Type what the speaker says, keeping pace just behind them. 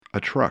A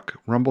truck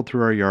rumbled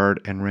through our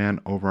yard and ran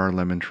over our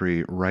lemon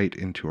tree right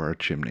into our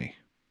chimney.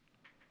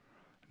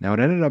 Now, it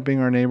ended up being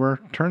our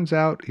neighbor. Turns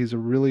out he's a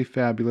really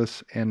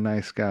fabulous and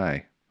nice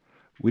guy.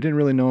 We didn't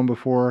really know him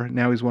before.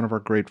 Now he's one of our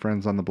great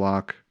friends on the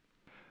block.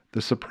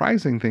 The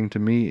surprising thing to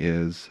me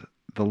is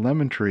the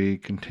lemon tree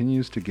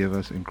continues to give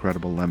us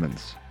incredible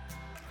lemons.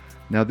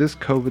 Now, this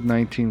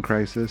COVID-19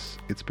 crisis,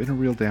 it's been a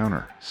real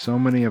downer. So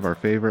many of our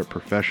favorite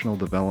professional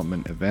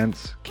development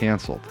events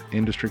canceled.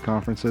 Industry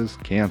conferences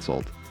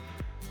canceled.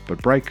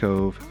 But Bright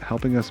Cove,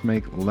 helping us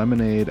make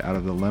lemonade out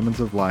of the lemons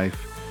of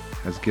life,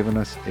 has given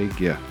us a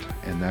gift,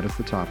 and that is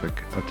the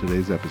topic of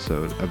today's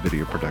episode of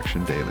Video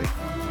Production Daily.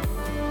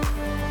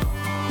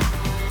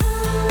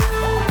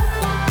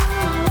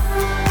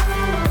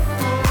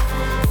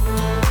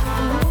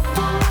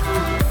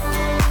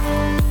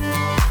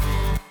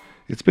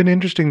 It's been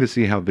interesting to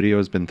see how video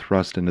has been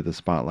thrust into the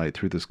spotlight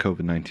through this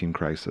COVID-19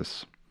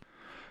 crisis.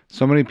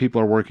 So many people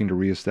are working to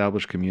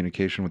reestablish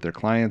communication with their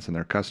clients and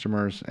their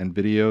customers, and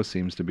video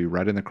seems to be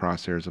right in the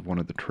crosshairs of one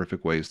of the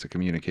terrific ways to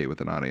communicate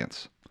with an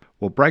audience.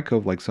 Well, Bright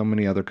Cove, like so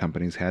many other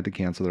companies, had to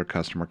cancel their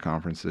customer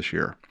conference this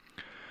year.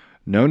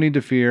 No need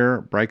to fear,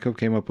 Bright Cove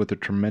came up with a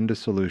tremendous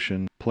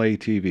solution, Play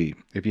TV.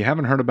 If you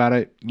haven't heard about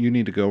it, you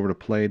need to go over to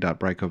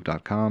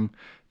play.brightcove.com.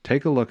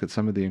 Take a look at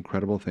some of the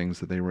incredible things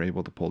that they were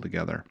able to pull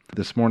together.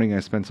 This morning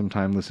I spent some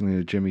time listening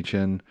to Jimmy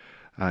Chin.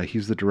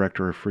 He's the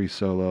director of Free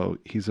Solo.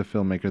 He's a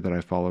filmmaker that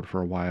I followed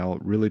for a while.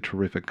 Really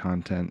terrific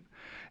content.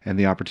 And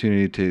the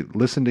opportunity to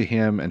listen to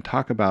him and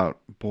talk about,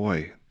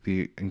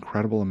 the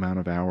incredible amount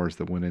of hours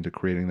that went into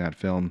creating that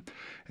film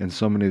and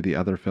so many of the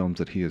other films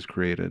that he has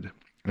created.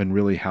 And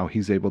really how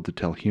he's able to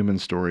tell human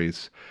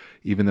stories,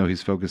 even though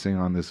he's focusing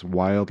on this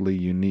wildly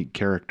unique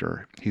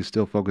character. He's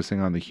still focusing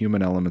on the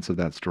human elements of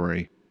that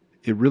story.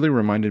 It really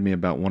reminded me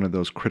about one of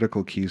those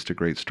critical keys to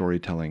great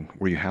storytelling,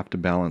 where you have to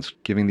balance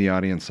giving the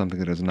audience something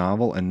that is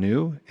novel and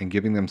new and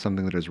giving them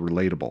something that is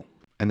relatable.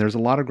 And there's a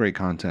lot of great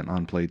content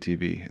on Play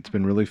TV. It's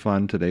been really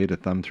fun today to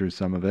thumb through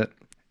some of it.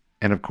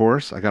 And of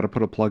course, I got to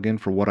put a plug in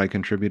for what I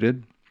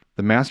contributed.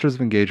 The Masters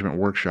of Engagement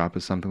workshop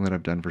is something that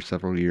I've done for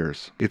several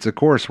years. It's a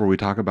course where we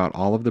talk about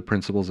all of the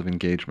principles of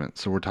engagement.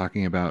 So we're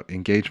talking about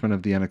engagement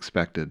of the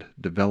unexpected,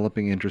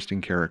 developing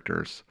interesting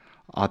characters,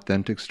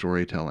 authentic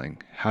storytelling,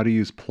 how to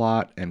use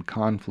plot and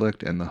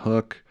conflict and the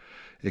hook,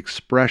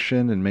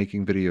 expression and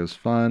making videos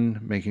fun,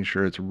 making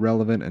sure it's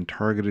relevant and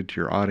targeted to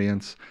your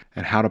audience,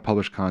 and how to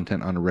publish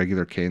content on a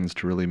regular cadence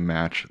to really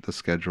match the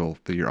schedule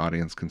that your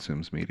audience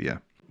consumes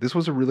media. This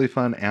was a really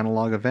fun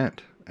analog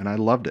event, and I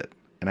loved it.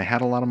 And I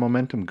had a lot of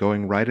momentum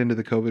going right into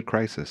the COVID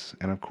crisis.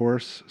 And of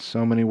course,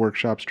 so many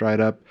workshops dried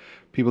up.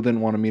 People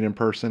didn't want to meet in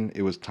person.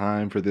 It was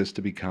time for this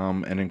to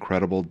become an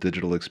incredible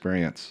digital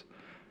experience.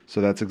 So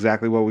that's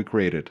exactly what we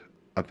created,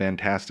 a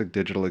fantastic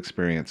digital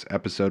experience,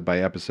 episode by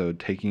episode,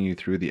 taking you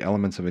through the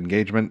elements of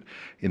engagement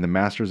in the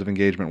Masters of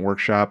Engagement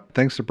workshop.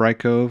 Thanks to Bright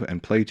Cove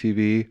and Play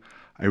TV,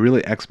 I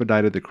really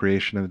expedited the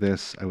creation of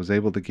this. I was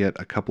able to get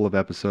a couple of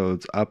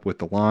episodes up with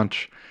the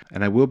launch,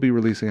 and I will be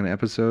releasing an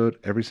episode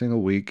every single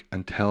week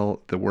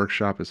until the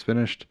workshop is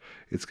finished.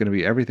 It's going to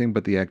be everything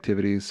but the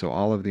activities, so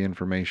all of the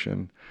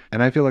information.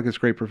 And I feel like it's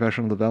great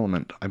professional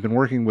development. I've been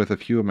working with a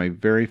few of my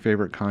very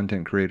favorite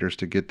content creators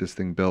to get this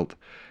thing built,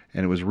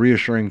 and it was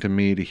reassuring to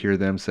me to hear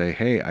them say,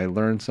 hey, I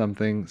learned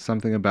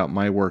something about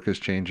my work is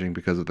changing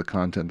because of the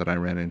content that I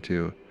ran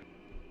into.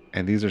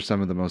 And these are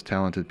some of the most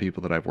talented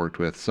people that I've worked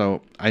with.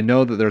 So I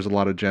know that there's a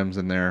lot of gems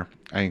in there.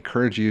 I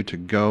encourage you to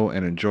go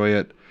and enjoy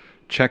it.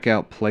 Check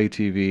out Play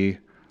TV.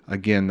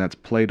 Again, that's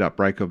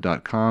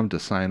play.brightcove.com to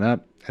sign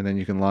up. And then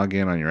you can log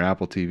in on your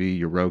Apple TV,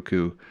 your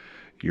Roku,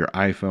 your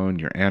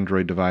iPhone, your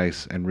Android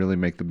device, and really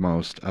make the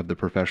most of the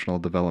professional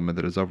development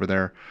that is over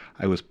there.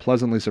 I was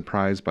pleasantly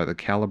surprised by the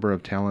caliber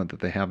of talent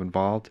that they have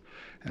involved,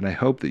 and I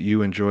hope that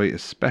you enjoy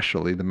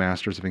especially the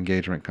Masters of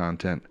Engagement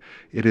content.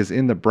 It is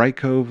in the Bright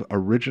Cove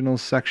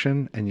Originals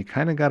section, and you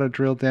kind of got to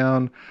drill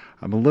down.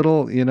 I'm a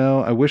little,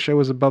 I wish I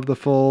was above the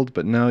fold,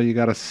 but no, you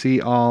got to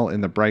see all in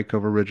the Bright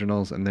Cove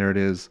Originals, and there it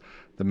is,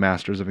 the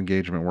Masters of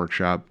Engagement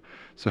workshop.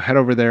 So head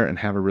over there and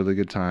have a really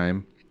good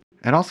time.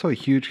 And also a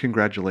huge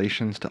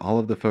congratulations to all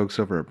of the folks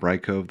over at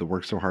Bright Cove that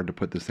worked so hard to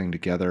put this thing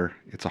together.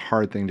 It's a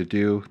hard thing to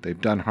do. They've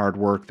done hard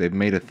work. They've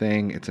made a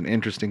thing. It's an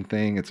interesting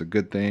thing. It's a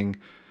good thing.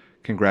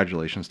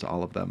 Congratulations to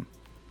all of them.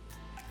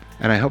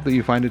 And I hope that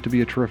you find it to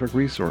be a terrific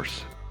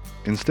resource.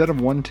 Instead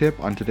of one tip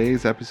on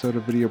today's episode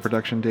of Video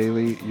Production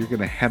Daily, you're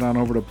going to head on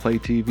over to Play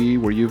TV,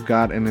 where you've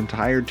got an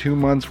entire 2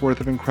 months worth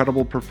of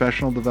incredible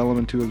professional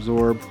development to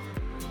absorb.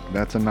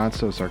 That's a not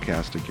so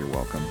sarcastic you're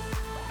welcome.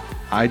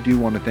 I do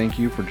want to thank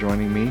you for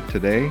joining me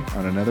today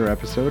on another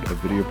episode of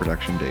Video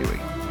Production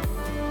Daily.